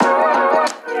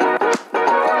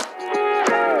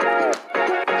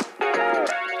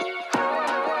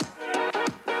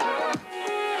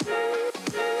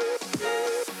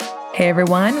Hey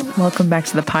everyone, welcome back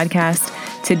to the podcast.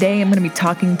 Today I'm going to be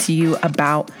talking to you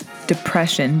about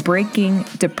depression, breaking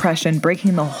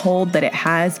the hold that it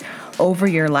has over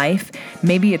your life.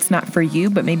 Maybe it's not for you,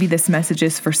 but maybe this message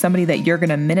is for somebody that you're going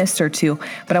to minister to.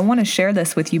 But I want to share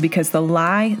this with you because the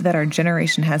lie that our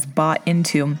generation has bought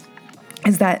into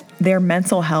is that their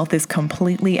mental health is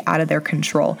completely out of their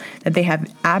control, that they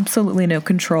have absolutely no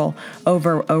control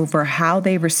over how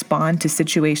they respond to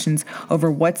situations,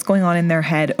 over what's going on in their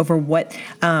head, over what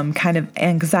kind of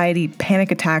anxiety,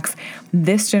 panic attacks.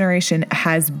 This generation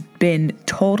has been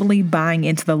totally buying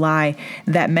into the lie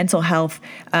that mental health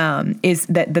is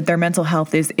that their mental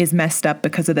health is messed up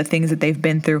because of the things that they've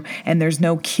been through, and there's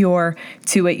no cure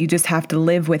to it. You just have to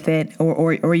live with it,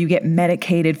 or you get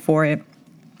medicated for it.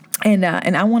 And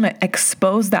I want to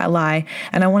expose that lie,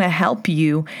 and I want to help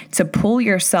you to pull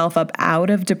yourself up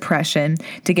out of depression,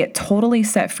 to get totally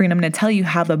set free. And I'm going to tell you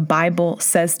how the Bible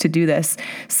says to do this.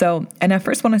 So, and I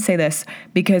first want to say this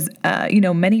because,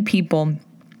 many people,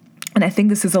 and I think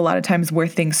this is a lot of times where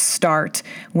things start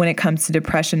when it comes to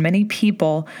depression. Many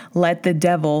people let the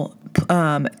devil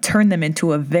turn them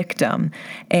into a victim,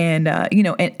 and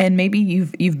maybe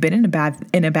you've been in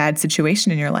a bad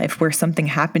situation in your life where something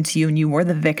happened to you and you were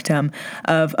the victim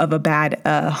of a bad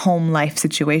home life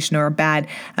situation, or a bad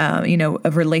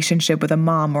a relationship with a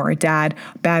mom or a dad,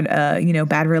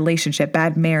 bad relationship,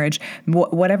 bad marriage,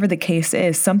 whatever the case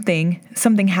is.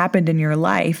 Something happened in your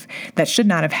life that should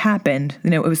not have happened.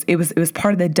 It was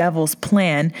part of the devil's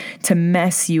plan to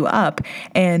mess you up,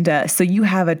 and so you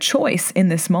have a choice in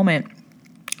this moment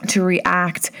to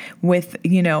react with,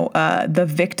 the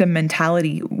victim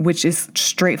mentality, which is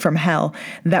straight from hell,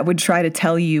 that would try to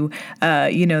tell you,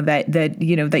 that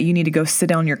you need to go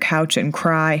sit on your couch and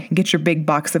cry, get your big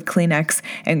box of Kleenex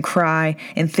and cry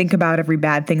and think about every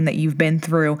bad thing that you've been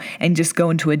through and just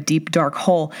go into a deep, dark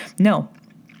hole. No.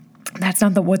 That's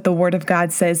not what the Word of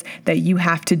God says that you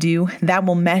have to do. That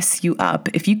will mess you up.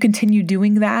 If you continue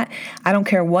doing that, I don't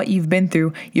care what you've been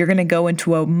through, you're going to go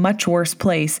into a much worse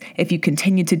place if you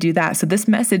continue to do that. So this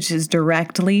message is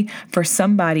directly for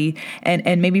somebody,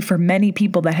 and maybe for many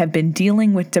people that have been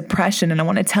dealing with depression. And I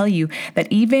want to tell you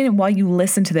that even while you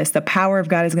listen to this, the power of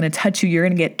God is going to touch you. You're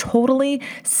going to get totally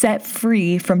set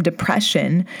free from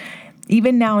depression.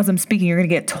 Even now, as I'm speaking, you're going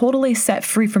to get totally set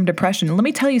free from depression. And let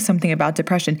me tell you something about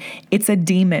depression. It's a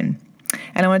demon.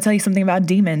 And I want to tell you something about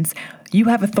demons. You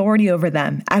have authority over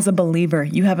them. As a believer,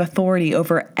 you have authority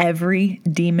over every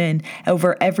demon,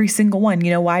 over every single one.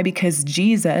 You know why? Because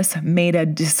Jesus made a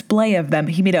display of them.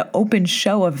 He made an open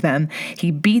show of them.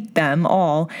 He beat them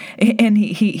all. And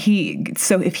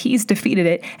so if he's defeated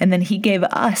it, and then he gave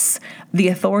us the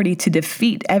authority to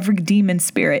defeat every demon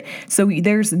spirit. So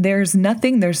there's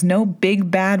no big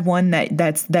bad one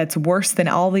that's worse than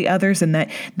all the others, and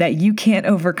that you can't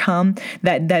overcome,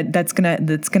 that's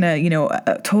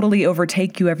gonna totally overtake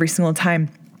you every single time.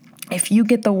 If you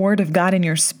get the Word of God in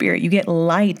your spirit, you get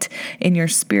light in your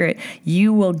spirit,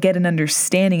 you will get an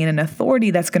understanding and an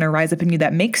authority that's going to rise up in you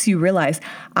that makes you realize,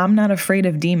 I'm not afraid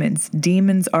of demons.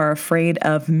 Demons are afraid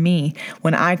of me.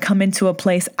 When I come into a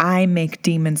place, I make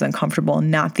demons uncomfortable,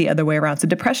 not the other way around. So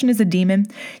depression is a demon.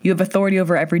 You have authority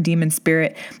over every demon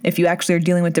spirit. If you actually are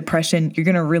dealing with depression, you're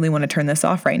going to really want to turn this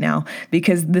off right now,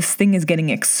 because this thing is getting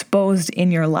exposed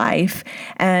in your life,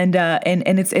 and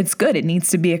it's good. It needs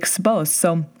to be exposed.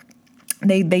 So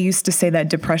They used to say that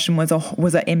depression was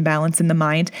an imbalance in the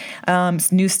mind.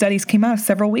 New studies came out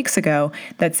several weeks ago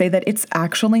that say that it's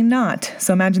actually not.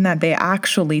 So imagine that they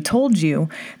actually told you,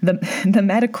 the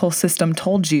medical system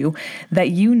told you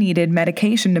that you needed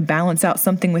medication to balance out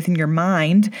something within your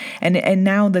mind. And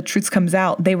now the truth comes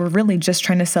out. They were really just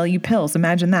trying to sell you pills.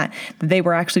 Imagine that. They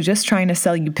were actually just trying to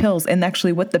sell you pills. And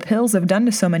actually what the pills have done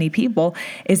to so many people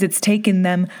is it's taken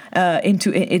them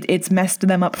it's messed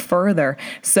them up further.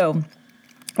 So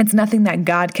it's nothing that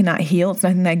God cannot heal. It's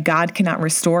nothing that God cannot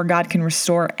restore. God can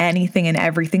restore anything and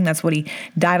everything. That's what he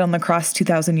died on the cross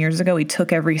 2,000 years ago. He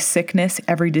took every sickness,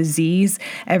 every disease,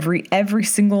 every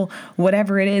single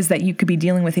whatever it is that you could be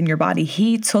dealing with in your body.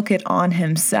 He took it on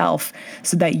himself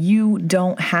so that you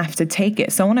don't have to take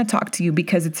it. So I want to talk to you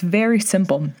because it's very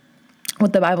simple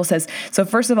what the Bible says. So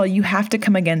first of all, you have to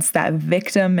come against that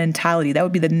victim mentality. That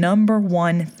would be the number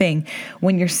one thing.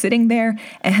 When you're sitting there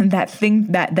and that thing,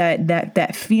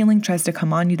 that feeling tries to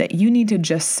come on you, that you need to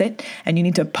just sit and you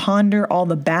need to ponder all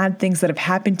the bad things that have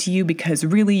happened to you, because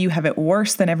really you have it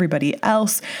worse than everybody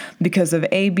else because of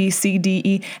A, B, C, D,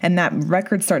 E, and that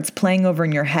record starts playing over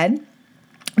in your head.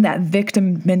 that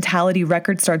victim mentality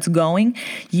record starts going,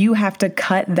 you have to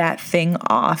cut that thing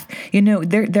off.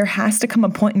 There has to come a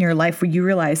point in your life where you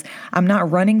realize, I'm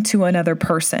not running to another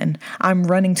person. I'm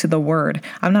running to the word.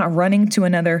 I'm not running to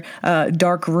another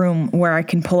dark room where I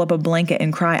can pull up a blanket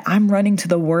and cry. I'm running to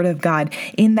the word of God.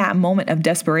 In that moment of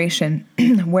desperation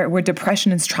where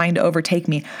depression is trying to overtake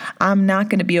me, I'm not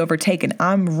going to be overtaken.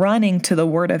 I'm running to the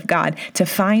word of God to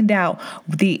find out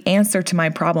the answer to my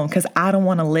problem, because I don't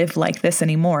want to live like this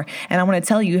anymore. And I want to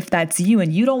tell you, if that's you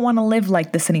and you don't want to live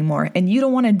like this anymore, and you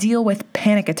don't want to deal with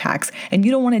panic attacks, and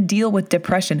you don't want to deal with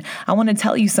depression, I want to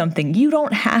tell you something. You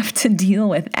don't have to deal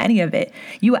with any of it.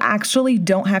 You actually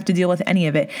don't have to deal with any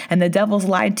of it. And the devil's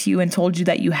lied to you and told you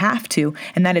that you have to,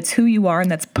 and that it's who you are,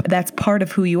 and that's part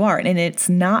of who you are. And it's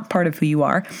not part of who you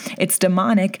are. It's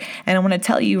demonic. And I want to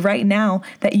tell you right now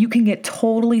that you can get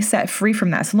totally set free from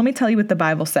that. So let me tell you what the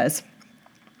Bible says.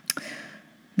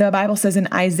 The Bible says in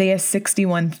Isaiah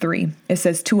 61:3, it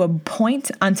says, to appoint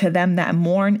unto them that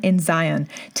mourn in Zion,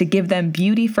 to give them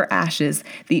beauty for ashes,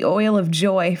 the oil of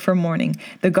joy for mourning,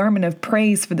 the garment of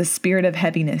praise for the spirit of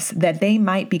heaviness, that they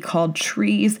might be called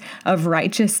trees of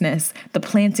righteousness, the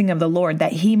planting of the Lord,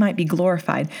 that he might be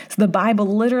glorified. So the Bible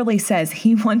literally says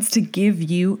he wants to give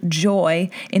you joy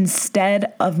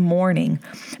instead of mourning.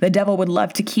 The devil would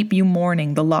love to keep you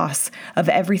mourning the loss of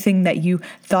everything that you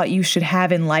thought you should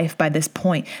have in life by this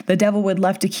point. The devil would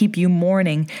love to keep you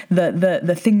mourning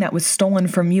the thing that was stolen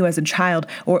from you as a child,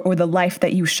 or the life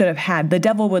that you should have had. The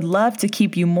devil would love to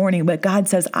keep you mourning, but God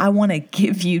says, I want to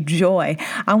give you joy.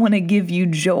 I want to give you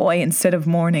joy instead of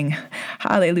mourning.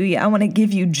 Hallelujah. I want to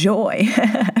give you joy.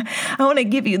 I want to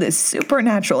give you this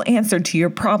supernatural answer to your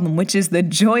problem, which is the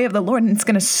joy of the Lord. And it's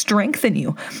going to strengthen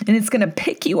you, and it's going to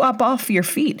pick you up off your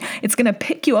feet. It's going to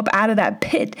pick you up out of that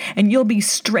pit, and you'll be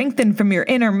strengthened from your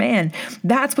inner man.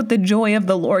 That's what the joy of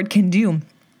the Lord can do.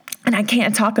 And I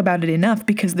can't talk about it enough,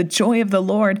 because the joy of the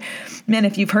Lord, man,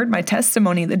 if you've heard my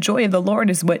testimony, the joy of the Lord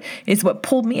is what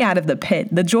pulled me out of the pit.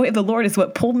 The joy of the Lord is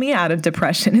what pulled me out of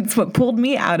depression. It's what pulled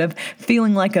me out of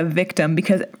feeling like a victim,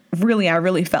 because I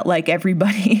really felt like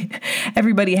everybody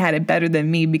had it better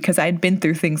than me, because I'd been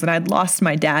through things, and I'd lost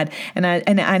my dad, and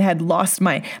I had lost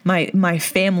my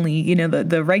family,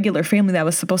 the regular family that I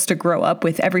was supposed to grow up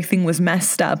with. Everything was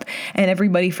messed up, and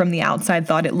everybody from the outside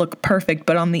thought it looked perfect,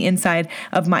 but on the inside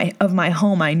of my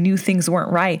home, I knew things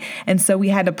weren't right. And so we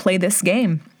had to play this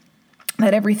game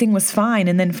that everything was fine.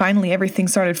 And then finally everything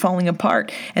started falling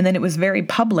apart. And then it was very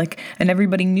public, and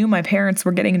everybody knew my parents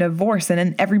were getting a divorce. And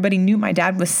then everybody knew my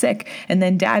dad was sick. And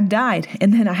then dad died.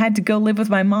 And then I had to go live with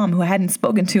my mom, who I hadn't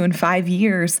spoken to in 5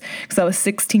 years, because I was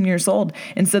 16 years old.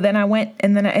 And so then I went,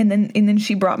 and then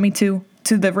she brought me to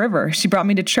the river. She brought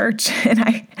me to church,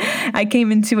 and I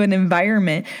came into an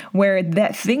environment where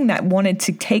that thing that wanted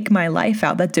to take my life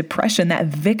out, that depression, that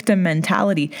victim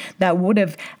mentality that would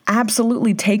have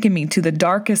absolutely taken me to the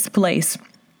darkest place,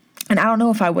 and I don't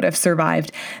know if I would have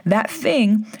survived, that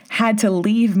thing had to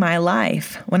leave my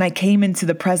life when I came into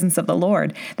the presence of the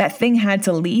Lord. That thing had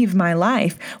to leave my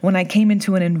life when I came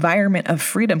into an environment of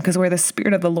freedom, because where the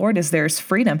Spirit of the Lord is, there's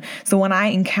freedom. So when I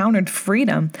encountered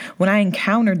freedom, when I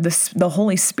encountered the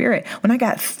Holy Spirit, when I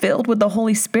got filled with the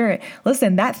Holy Spirit,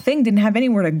 listen, that thing didn't have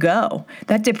anywhere to go.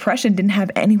 That depression didn't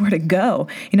have anywhere to go.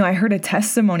 I heard a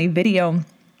testimony video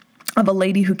of a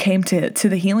lady who came to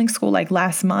the healing school like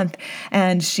last month,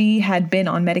 and she had been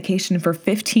on medication for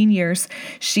 15 years.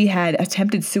 She had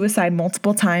attempted suicide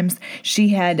multiple times. She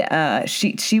had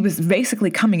she was basically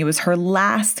coming. It was her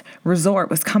last resort,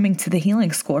 was coming to the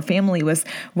healing school. Her family was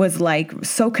like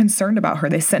so concerned about her.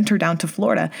 They sent her down to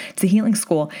Florida to healing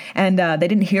school, and they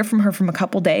didn't hear from her from a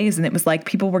couple days. And it was like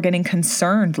people were getting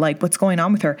concerned, like, what's going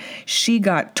on with her? She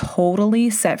got totally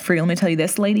set free. Let me tell you,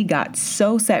 this lady got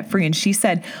so set free. And she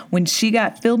said, when she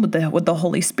got filled with the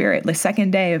Holy Spirit, the second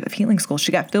day of healing school,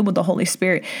 she got filled with the Holy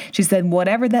Spirit. She said,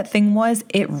 whatever that thing was,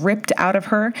 it ripped out of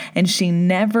her, and she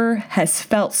never has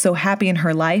felt so happy in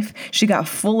her life. She got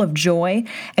full of joy,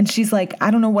 and she's like,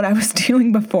 I don't know what I was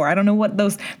doing before. I don't know what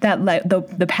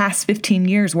the past 15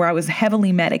 years where I was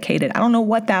heavily medicated. I don't know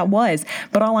what that was,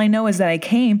 but all I know is that I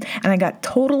came and I got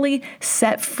totally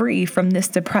set free from this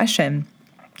depression.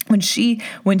 When she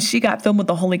got filled with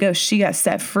the Holy Ghost, she got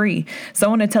set free. So I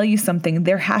want to tell you something.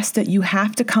 You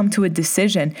have to come to a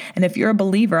decision. And if you're a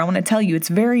believer, I want to tell you, it's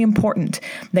very important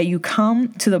that you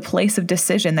come to the place of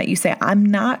decision, that you say, I'm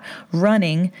not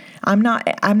going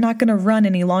to run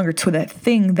any longer to that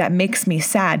thing that makes me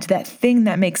sad, to that thing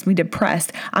that makes me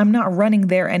depressed. I'm not running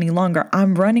there any longer.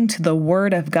 I'm running to the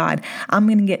Word of God. I'm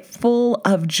going to get full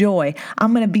of joy.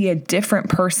 I'm going to be a different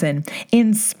person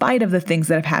in spite of the things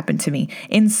that have happened to me,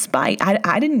 in spite,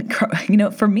 I didn't,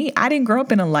 for me, I didn't grow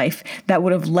up in a life that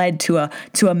would have led to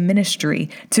a ministry,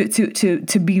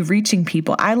 to be reaching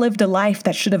people. I lived a life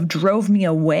that should have drove me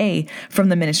away from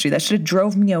the ministry, that should have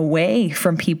drove me away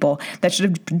from people, that should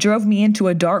have drove me into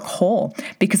a dark hole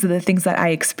because of the things that I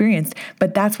experienced.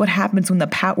 But that's what happens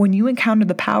when you encounter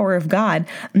the power of God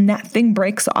and that thing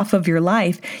breaks off of your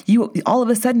life. You all of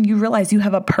a sudden you realize you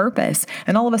have a purpose,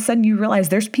 and all of a sudden you realize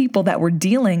there's people that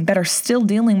are still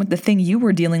dealing with the thing you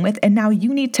were dealing with, and now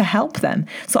you need to help them.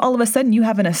 So all of a sudden you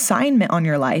have an assignment on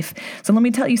your life. So let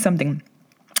me tell you something.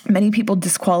 Many people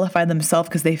disqualify themselves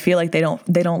because they feel like they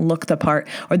don't look the part,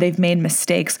 or they've made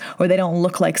mistakes, or they don't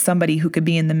look like somebody who could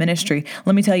be in the ministry.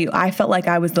 Let me tell you, I felt like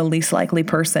I was the least likely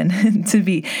person to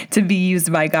be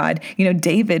used by God.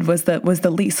 David was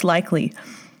the least likely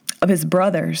of his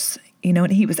brothers.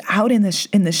 And he was out in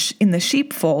the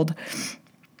sheepfold,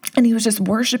 and he was just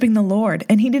worshiping the Lord.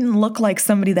 And he didn't look like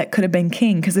somebody that could have been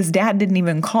king, because his dad didn't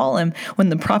even call him when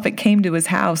the prophet came to his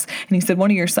house and he said,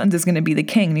 one of your sons is going to be the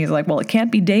king. And he's like, well, it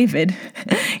can't be David.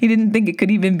 He didn't think it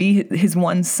could even be his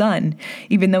one son,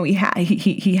 even though he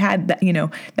had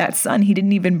that, that son. He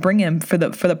didn't even bring him for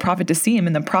the prophet to see him.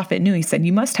 And the prophet knew. He said,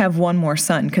 you must have one more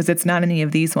son, because it's not any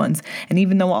of these ones. And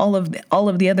even though all of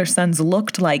the other sons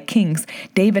looked like kings,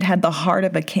 David had the heart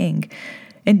of a king,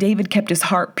 and David kept his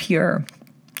heart pure.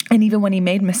 And even when he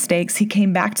made mistakes, he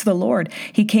came back to the Lord.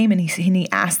 He came and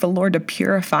he asked the Lord to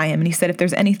purify him. And he said, if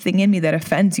there's anything in me that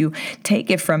offends you, take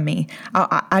it from me.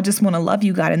 I just want to love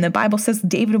you, God. And the Bible says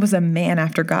David was a man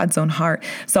after God's own heart.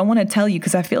 So I want to tell you,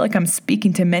 because I feel like I'm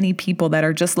speaking to many people that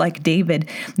are just like David,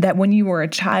 that when you were a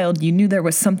child, you knew there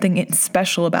was something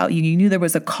special about you. You knew there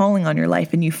was a calling on your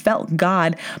life, and you felt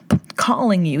God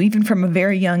calling you even from a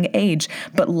very young age.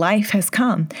 But life has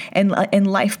come, and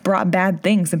life brought bad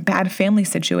things and bad family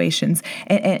situations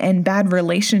and bad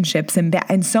relationships,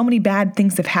 and so many bad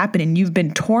things have happened, and you've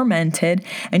been tormented,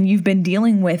 and you've been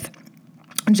dealing with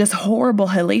just horrible,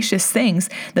 hellacious things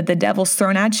that the devil's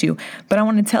thrown at you. But I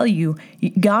want to tell you,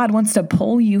 God wants to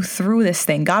pull you through this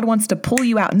thing. God wants to pull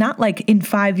you out, not like in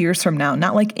 5 years from now,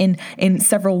 not like in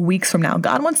several weeks from now.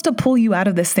 God wants to pull you out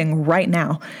of this thing right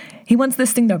now. He wants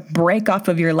this thing to break off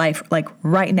of your life like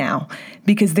right now,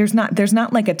 because there's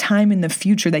not like a time in the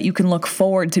future that you can look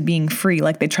forward to being free,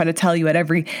 like they try to tell you at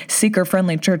every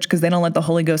seeker-friendly church, because they don't let the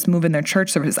Holy Ghost move in their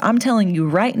church services. I'm telling you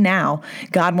right now,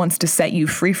 God wants to set you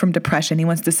free from depression. He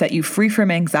wants to set you free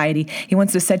from anxiety. He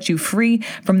wants to set you free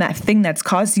from that thing that's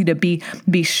caused you to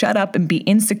be shut up and be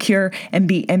insecure and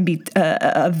be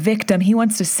a victim. He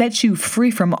wants to set you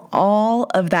free from all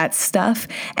of that stuff,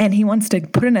 and he wants to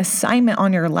put an assignment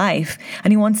on your life.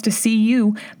 And he wants to see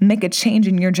you make a change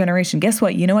in your generation. Guess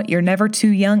what? You know what? You're never too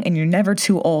young, and you're never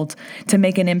too old to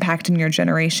make an impact in your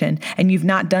generation. And you've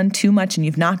not done too much, and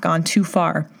you've not gone too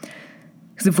far.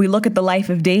 Because if we look at the life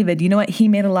of David, you know what? He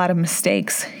made a lot of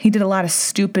mistakes. He did a lot of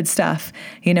stupid stuff.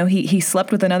 He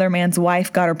slept with another man's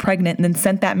wife, got her pregnant, and then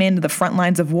sent that man to the front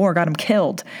lines of war, got him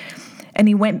killed. And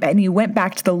he went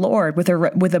back to the Lord with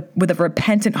a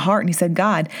repentant heart, and he said,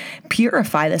 God,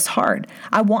 purify this heart.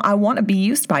 I want to be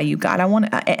used by you, God.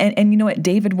 And you know what?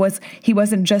 David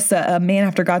wasn't just a man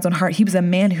after God's own heart. He was a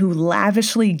man who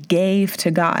lavishly gave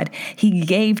to God. He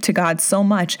gave to God so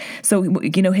much. So,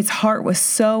 his heart was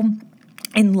so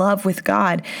in love with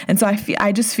God. And so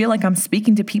I just feel like I'm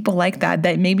speaking to people like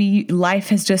that maybe life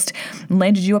has just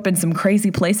landed you up in some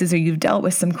crazy places, or you've dealt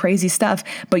with some crazy stuff,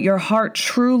 but your heart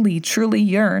truly, truly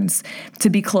yearns to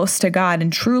be close to God,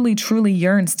 and truly, truly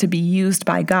yearns to be used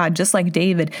by God, just like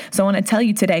David. So I want to tell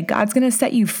you today, God's going to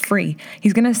set you free.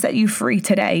 He's going to set you free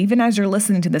today. Even as you're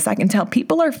listening to this, I can tell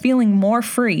people are feeling more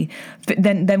free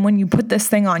than when you put this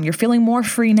thing on. You're feeling more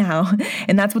free now.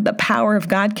 And that's what the power of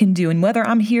God can do. And whether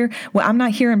I'm here, I'm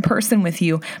not here in person with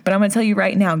you, but I'm going to tell you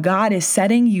right now, God is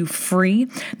setting you free.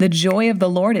 The joy of the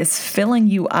Lord is filling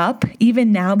you up.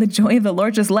 Even now, the joy of the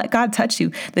Lord, just let God touch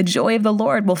you. The joy of the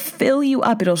Lord will fill you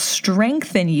up. It'll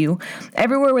strengthen you.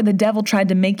 Everywhere where the devil tried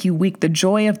to make you weak, the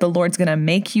joy of the Lord's going to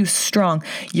make you strong.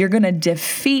 You're going to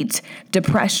defeat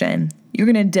depression.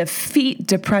 You're going to defeat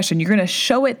depression. You're going to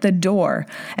show it the door.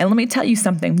 And let me tell you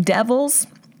something, devils,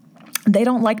 they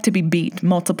don't like to be beat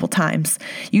multiple times.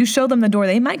 You show them the door,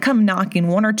 they might come knocking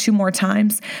one or two more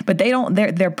times, but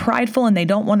they're prideful, and they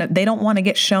don't want to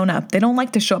get shown up. They don't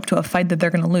like to show up to a fight that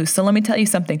they're going to lose. So let me tell you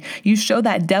something. You show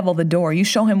that devil the door. You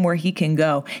show him where he can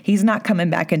go. He's not coming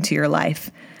back into your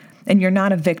life. And you're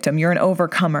not a victim. You're an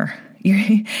overcomer.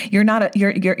 You're not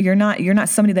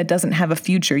somebody that doesn't have a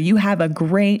future. You have a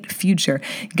great future.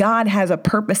 God has a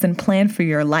purpose and plan for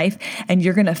your life, and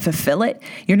you're going to fulfill it.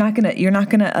 You're not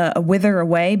going to wither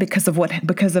away because of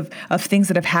things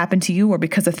that have happened to you, or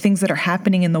because of things that are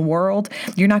happening in the world.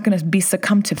 You're not going to be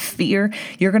succumb to fear.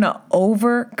 You're going to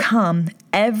overcome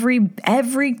every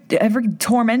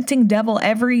tormenting devil,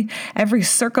 every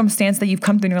circumstance that you've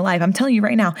come through in your life. I'm telling you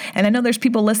right now, and I know there's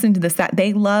people listening to this that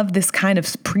they love this kind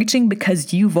of preaching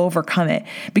because you've overcome it,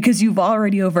 because you've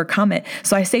already overcome it.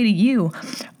 So I say to you,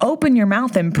 open your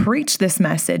mouth and preach this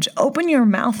message. Open your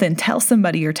mouth and tell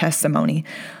somebody your testimony.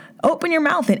 Open your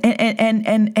mouth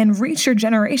and reach your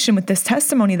generation with this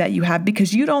testimony that you have,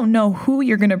 because you don't know who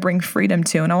you're going to bring freedom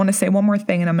to. And I want to say one more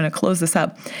thing, and I'm going to close this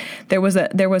up. There was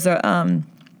a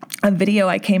video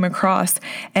I came across,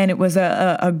 and it was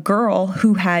a girl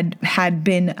who had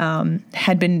been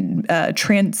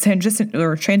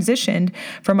transitioned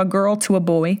from a girl to a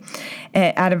boy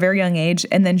at a very young age,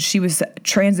 and then she was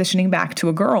transitioning back to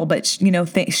a girl. But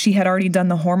she had already done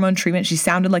the hormone treatment. She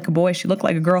sounded like a boy. She looked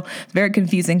like a girl. Very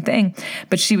confusing thing.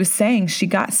 But she was saying she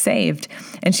got saved,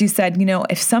 and she said,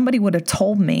 if somebody would have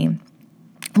told me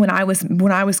when I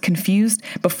was confused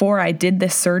before I did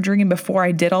this surgery and before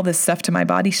I did all this stuff to my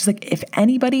body, she's like,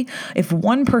 if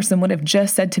one person would have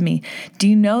just said to me, do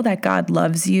you know that God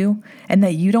loves you and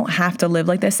that you don't have to live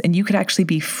like this and you could actually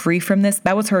be free from this?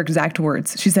 That was her exact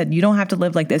words. She said, you don't have to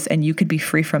live like this and you could be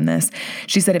free from this.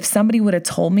 She said, if somebody would have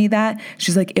told me that,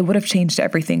 she's like, it would have changed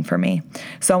everything for me.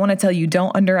 So I want to tell you,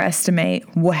 don't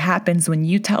underestimate what happens when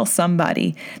you tell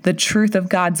somebody the truth of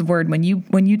God's word, when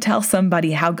you tell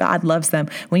somebody how God loves them,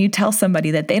 when you tell somebody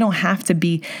that they don't have to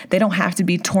be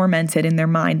tormented in their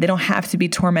mind. They don't have to be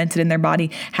tormented in their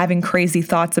body, having crazy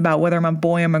thoughts about whether I'm a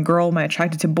boy, I'm a girl, am I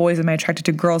attracted to boys, am I attracted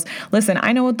to girls? Listen,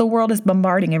 I know what the world is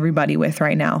bombarding everybody with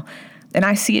right now. And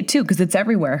I see it too, because it's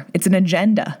everywhere. It's an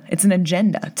agenda. It's an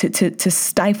agenda to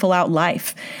stifle out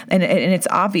life. And it's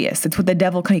obvious. It's what the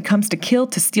devil comes to kill,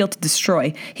 to steal, to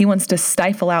destroy. He wants to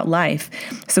stifle out life.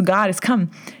 So God has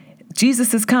come.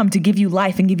 Jesus has come to give you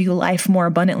life and give you life more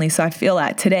abundantly. So I feel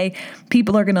that today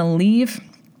people are going to leave.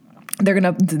 They're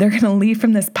going to leave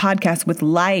from this podcast with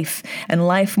life and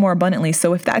life more abundantly.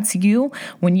 So if that's you,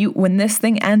 when this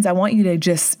thing ends, I want you to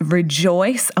just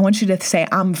rejoice. I want you to say,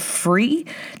 I'm free.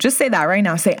 Just say that right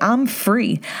now. Say, I'm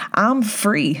free. I'm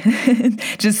free.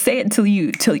 Just say it till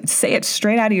say it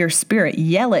straight out of your spirit.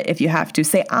 Yell it if you have to.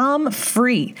 Say, I'm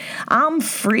free. I'm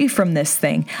free from this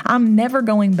thing. I'm never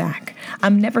going back.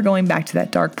 I'm never going back to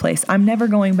that dark place. I'm never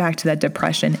going back to that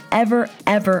depression ever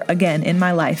again in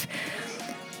my life.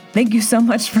 Thank you so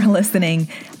much for listening.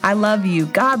 I love you.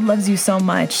 God loves you so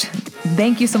much.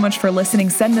 Thank you so much for listening.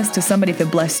 Send this to somebody if it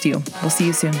blessed you. We'll see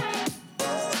you soon.